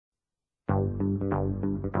Hey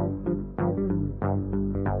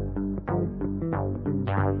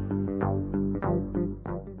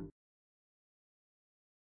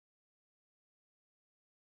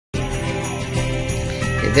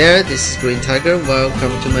there, this is Green Tiger.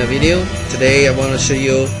 Welcome to my video. Today I want to show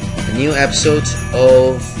you a new episode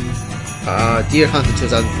of Deer Hunter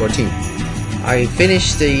 2014. I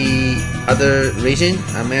finished the other region.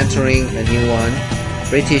 I'm entering a new one,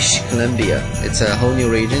 British Columbia. It's a whole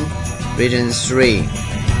new region, Region 3.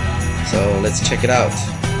 So let's check it out.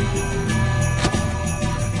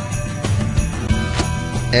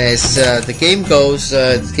 As the game goes,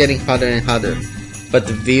 it's getting harder and harder, but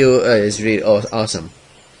the view is really awesome.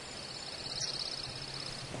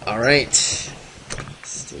 Alright,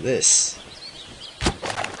 let's do this.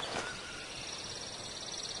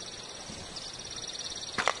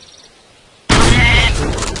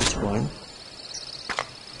 Which one?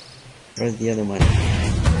 Where's the other one?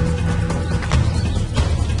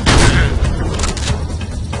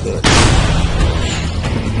 Good.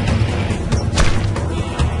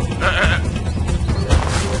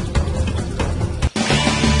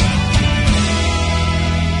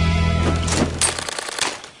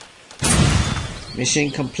 Mission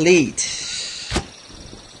complete.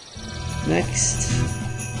 Next.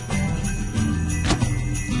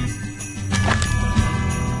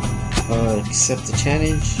 Accept the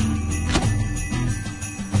challenge.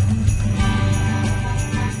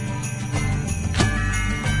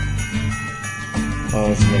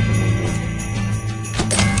 Oh, it's recommended.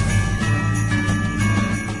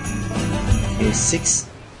 Okay, 6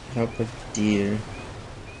 help a deer.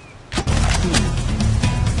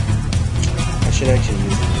 I should actually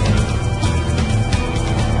use it.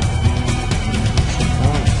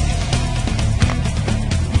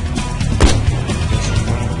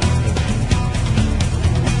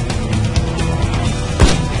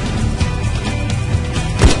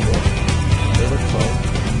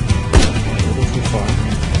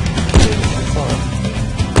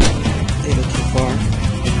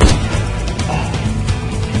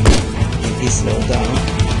 Slow down.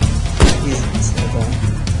 Easy, slow down.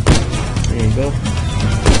 There you go.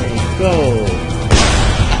 There you go.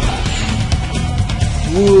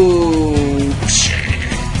 Woo!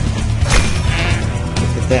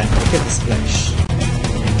 Look at that. Look at the splash.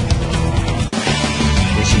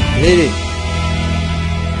 Mission completed.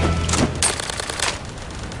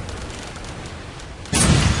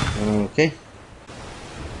 Okay.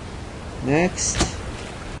 Next.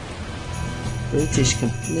 British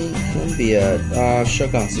Columbia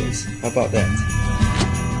shotgun sales. How about that?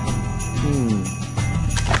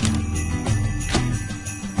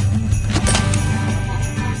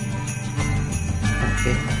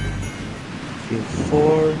 Okay. Field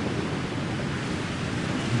 4.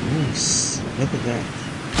 Nice. Look at that.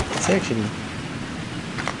 It's actually.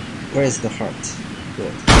 Where is the heart?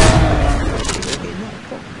 Good. Okay, no,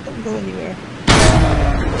 don't go anywhere.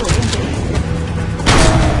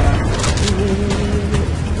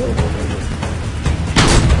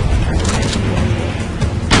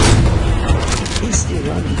 He's still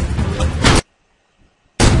running.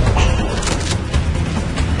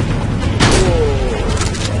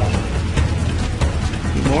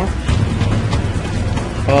 Any more?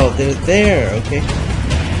 Oh, they're there. Okay.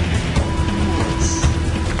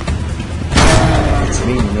 It's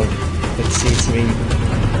raining. Look. Let's see. It's raining.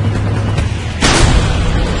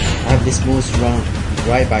 I have this moose run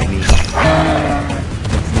right by me.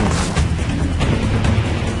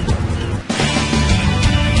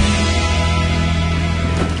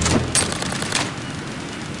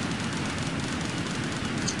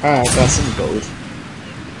 Alright, I got some gold.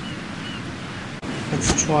 Let's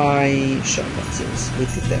try shotgun sales. We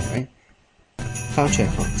did that, right?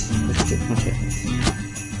 Contract hunt. Let's do contract hunt.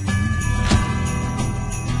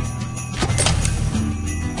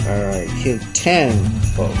 Alright, kill 10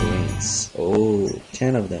 wolverines. Oh,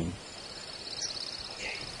 10 of them.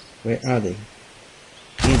 Okay, where are they?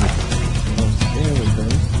 Oh, there we go.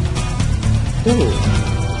 Oh.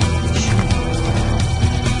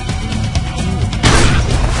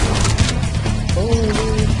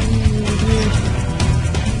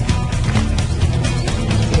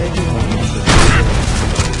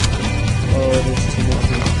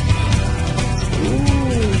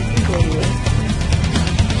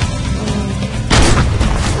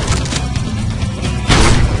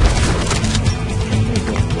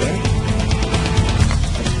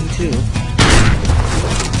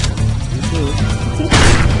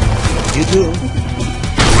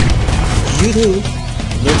 You do.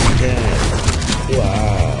 Look at that.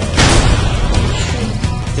 Wow.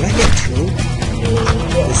 Did I get two?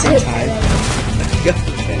 At the same time? I got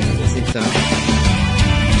 10 at the same time.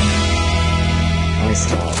 Nice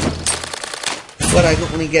job. What, I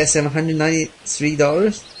only get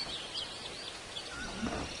 $793?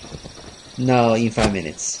 No, in 5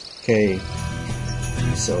 minutes. Okay.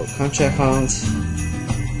 So, contract hunt.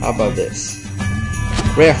 How about this?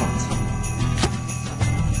 Rare hunt.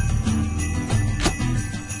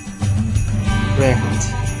 Rare hunt.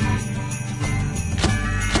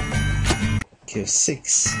 Kill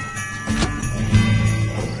 6.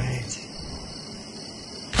 Alright.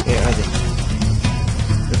 Where are they?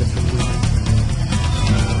 Where the fuck are they?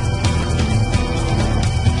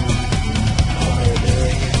 Oh, they're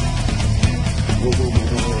right here. Whoa, whoa, whoa,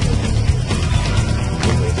 whoa, whoa.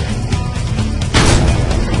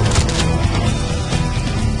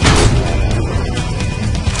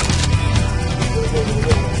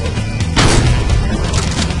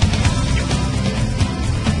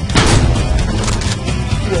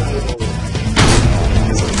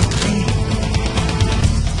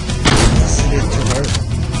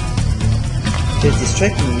 They're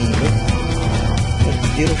distracting me. Look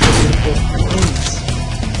beautiful, beautiful things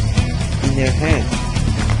in their hand.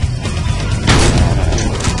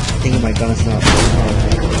 I think my gun's not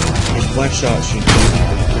powerful. It's one shot should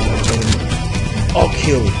kill. I'll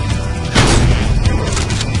kill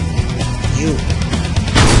you.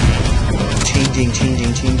 Changing.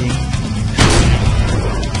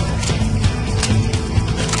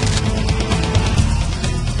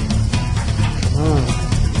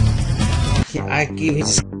 I give it